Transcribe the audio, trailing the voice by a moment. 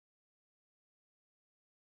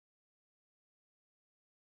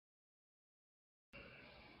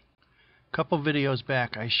Couple videos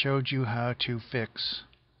back I showed you how to fix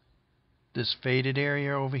this faded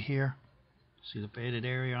area over here. See the faded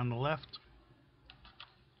area on the left?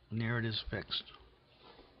 And there it is fixed.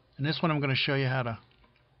 In this one I'm going to show you how to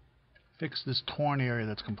fix this torn area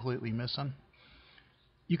that's completely missing.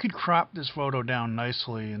 You could crop this photo down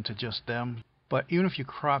nicely into just them, but even if you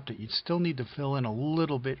cropped it, you'd still need to fill in a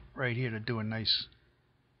little bit right here to do a nice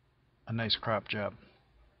crop job.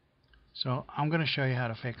 So I'm going to show you how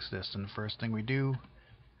to fix this, and the first thing we do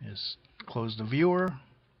is close the viewer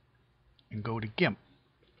and go to GIMP,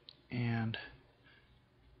 and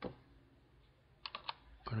I'm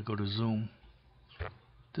going to go to zoom.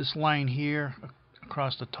 This line here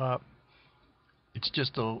across the top, it's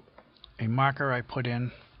just a marker I put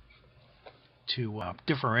in to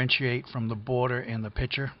differentiate from the border in the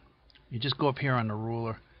picture. You just go up here on the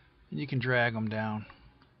ruler and you can drag them down,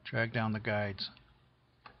 drag down the guides.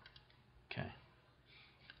 Okay,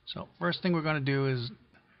 so first thing we're going to do is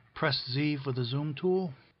press Z for the zoom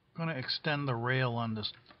tool. I'm going to extend the rail on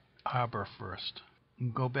this arbor first.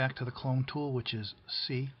 And go back to the clone tool, which is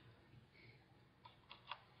C.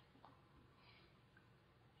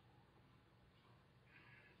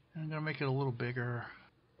 And I'm going to make it a little bigger.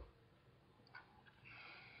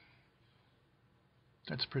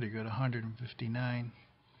 That's pretty good, 159.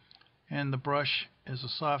 And the brush is a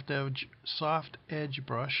soft edge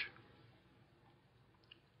brush.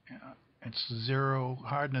 It's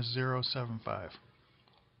hardness 0.75.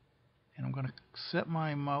 And I'm going to set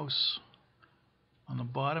my mouse on the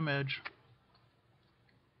bottom edge,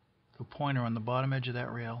 the pointer on the bottom edge of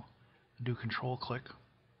that rail, and do Control click.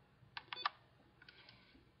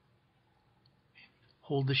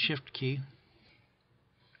 Hold the Shift key.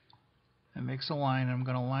 It makes a line. I'm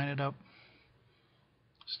going to line it up.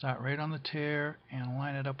 Start right on the tear and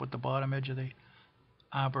line it up with the bottom edge of the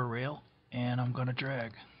arbor rail, and I'm going to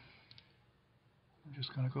drag. I'm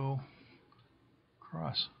just going to go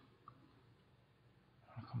across.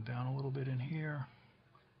 I'll come down a little bit in here.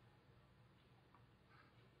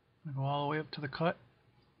 I'm going to go all the way up to the cut,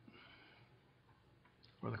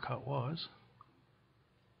 where the cut was,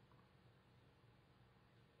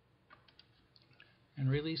 and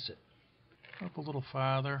release it. Up a little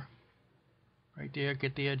farther. Right there,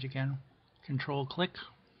 get the edge again. Control click.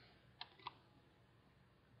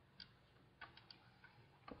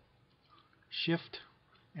 Shift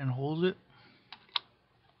and hold it.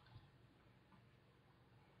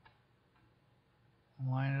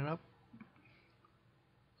 Line it up.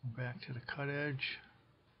 Go back to the cut edge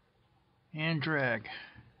and drag.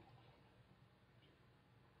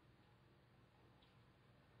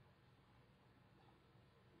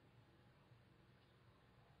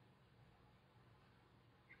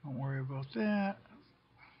 Don't worry about that.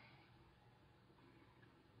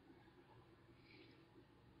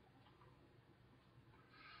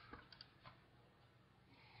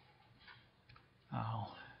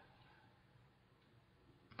 I'll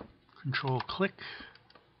Control click.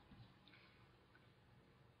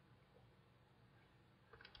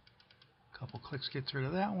 Couple clicks gets rid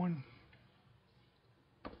of that one.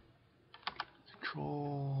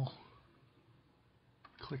 Control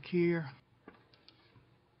click here.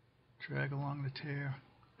 Drag along the tear.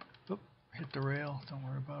 Oop, hit the rail. Don't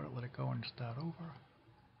worry about it. Let it go and start over.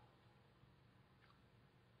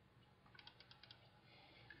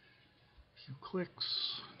 Few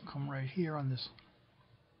clicks. Come right here on this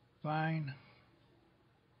vine.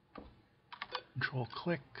 Control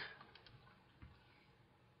click.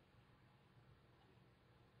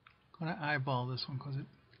 I'm going to eyeball this one because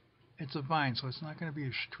it's a vine, so it's not going to be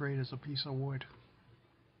as straight as a piece of wood.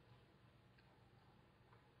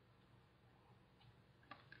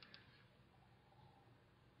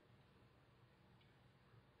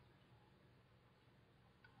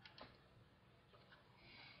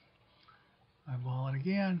 Eyeball it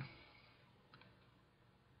again.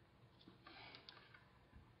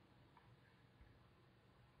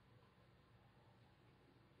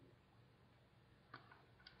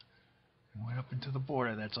 And way up into the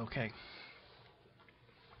border, that's okay.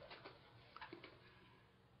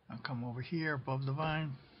 I'll come over here above the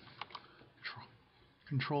vine.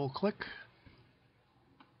 Control click.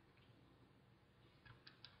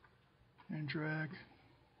 And drag.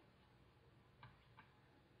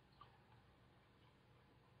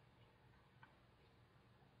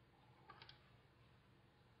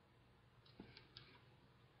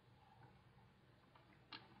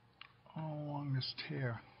 All along this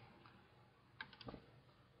tear.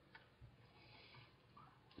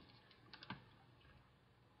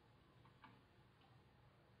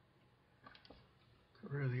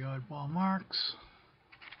 Get rid of the oddball marks.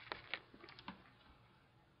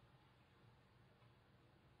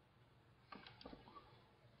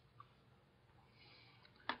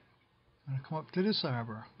 come up to this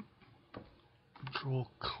arbor. Control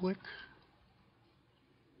click.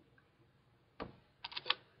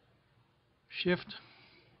 Shift.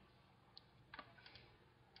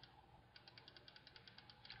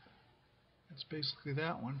 That's basically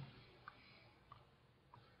that one.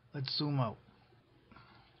 Let's zoom out.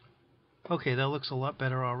 Okay, that looks a lot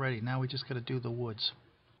better already. Now we just got to do the woods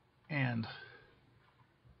and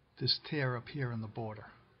this tear up here in the border.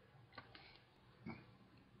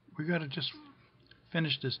 We got to just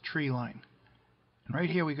finish this tree line. And right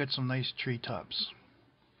here we got some nice tree tops.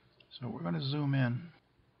 So we're going to zoom in. And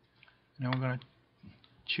then we're going to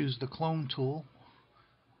choose the clone tool,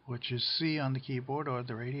 which is C on the keyboard, or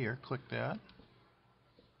right here. Click that.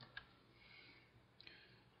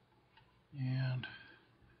 And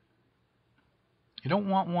you don't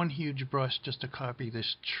want one huge brush just to copy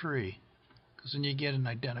this tree, because then you get an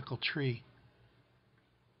identical tree.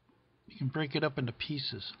 You can break it up into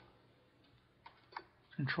pieces.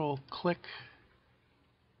 Control click.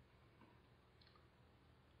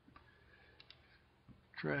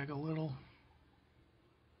 Drag a little.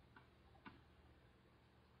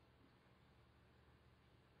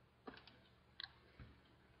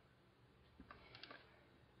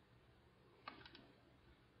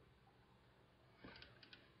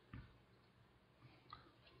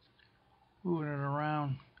 Moving it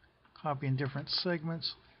around, copying different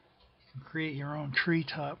segments. You can create your own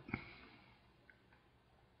treetop.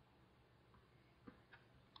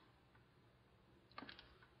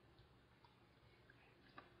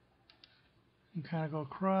 You kind of go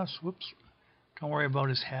across. Whoops. Don't worry about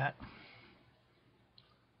his hat.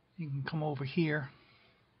 You can come over here.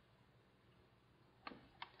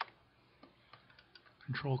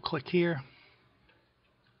 Control click here.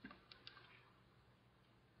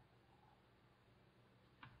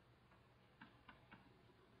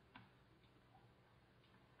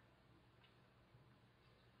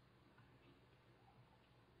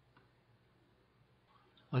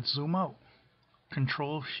 Let's zoom out.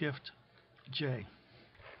 Control Shift J.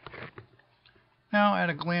 Now at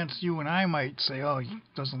a glance you and I might say, oh, it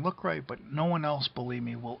doesn't look right, but no one else, believe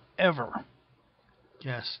me, will ever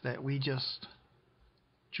guess that we just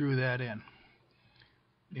drew that in.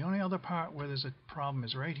 The only other part where there's a problem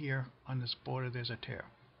is right here on this border there's a tear.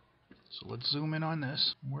 So let's zoom in on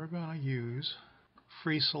this. We're going to use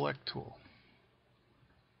Free Select tool.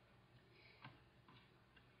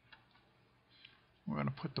 We're going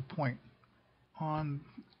to put the point on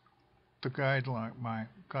the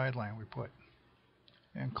guideline we put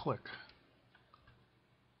and click.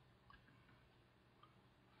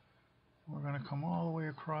 We're going to come all the way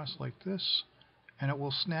across like this, and it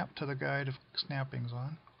will snap to the guide if snapping's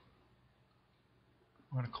on.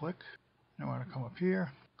 We're going to click, and we're going to come up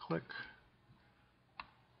here, click,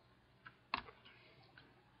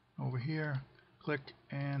 over here, click,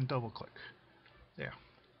 and double click. There.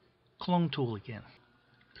 Clone tool again.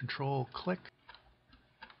 Control click.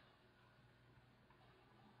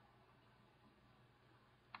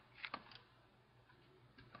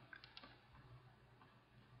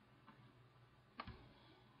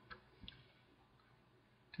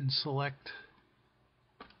 Then select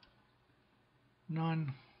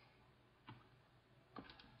none.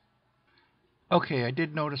 Okay, I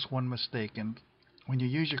did notice one mistake, and when you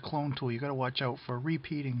use your clone tool you got to watch out for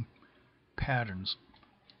repeating patterns.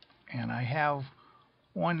 And I have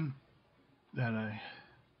one that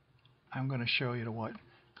I'm going to show you to what,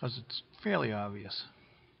 because it's fairly obvious.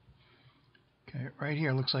 Okay, right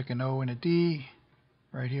here looks like an O and a D,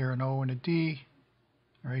 right here an O and a D,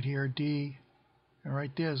 right here a D, and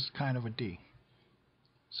right there's kind of a D.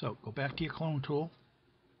 So go back to your clone tool,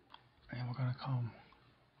 and we're going to come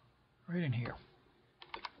right in here.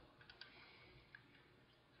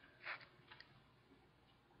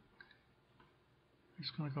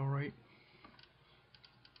 Just going to go right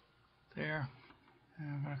there, and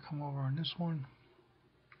I'm going to come over on this one.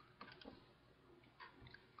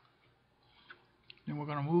 Then we're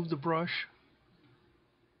going to move the brush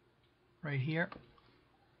right here.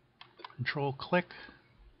 Control click,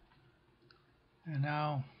 and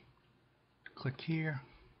now click here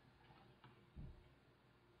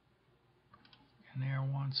and there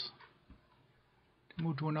once.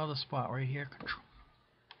 Move to another spot right here.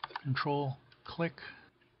 Control click.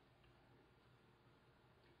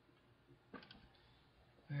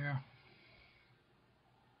 There.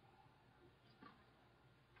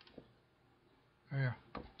 There.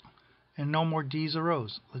 And no more D's or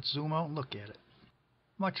O's. Let's zoom out and look at it.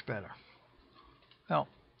 Much better. Well,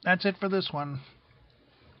 that's it for this one.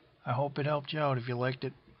 I hope it helped you out. If you liked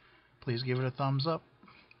it, please give it a thumbs up.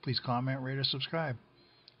 Please comment, rate, or subscribe.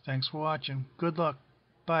 Thanks for watching. Good luck.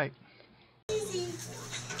 Bye. Easy.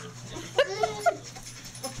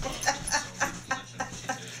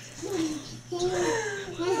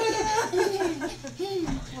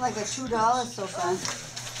 Like a $2 so far.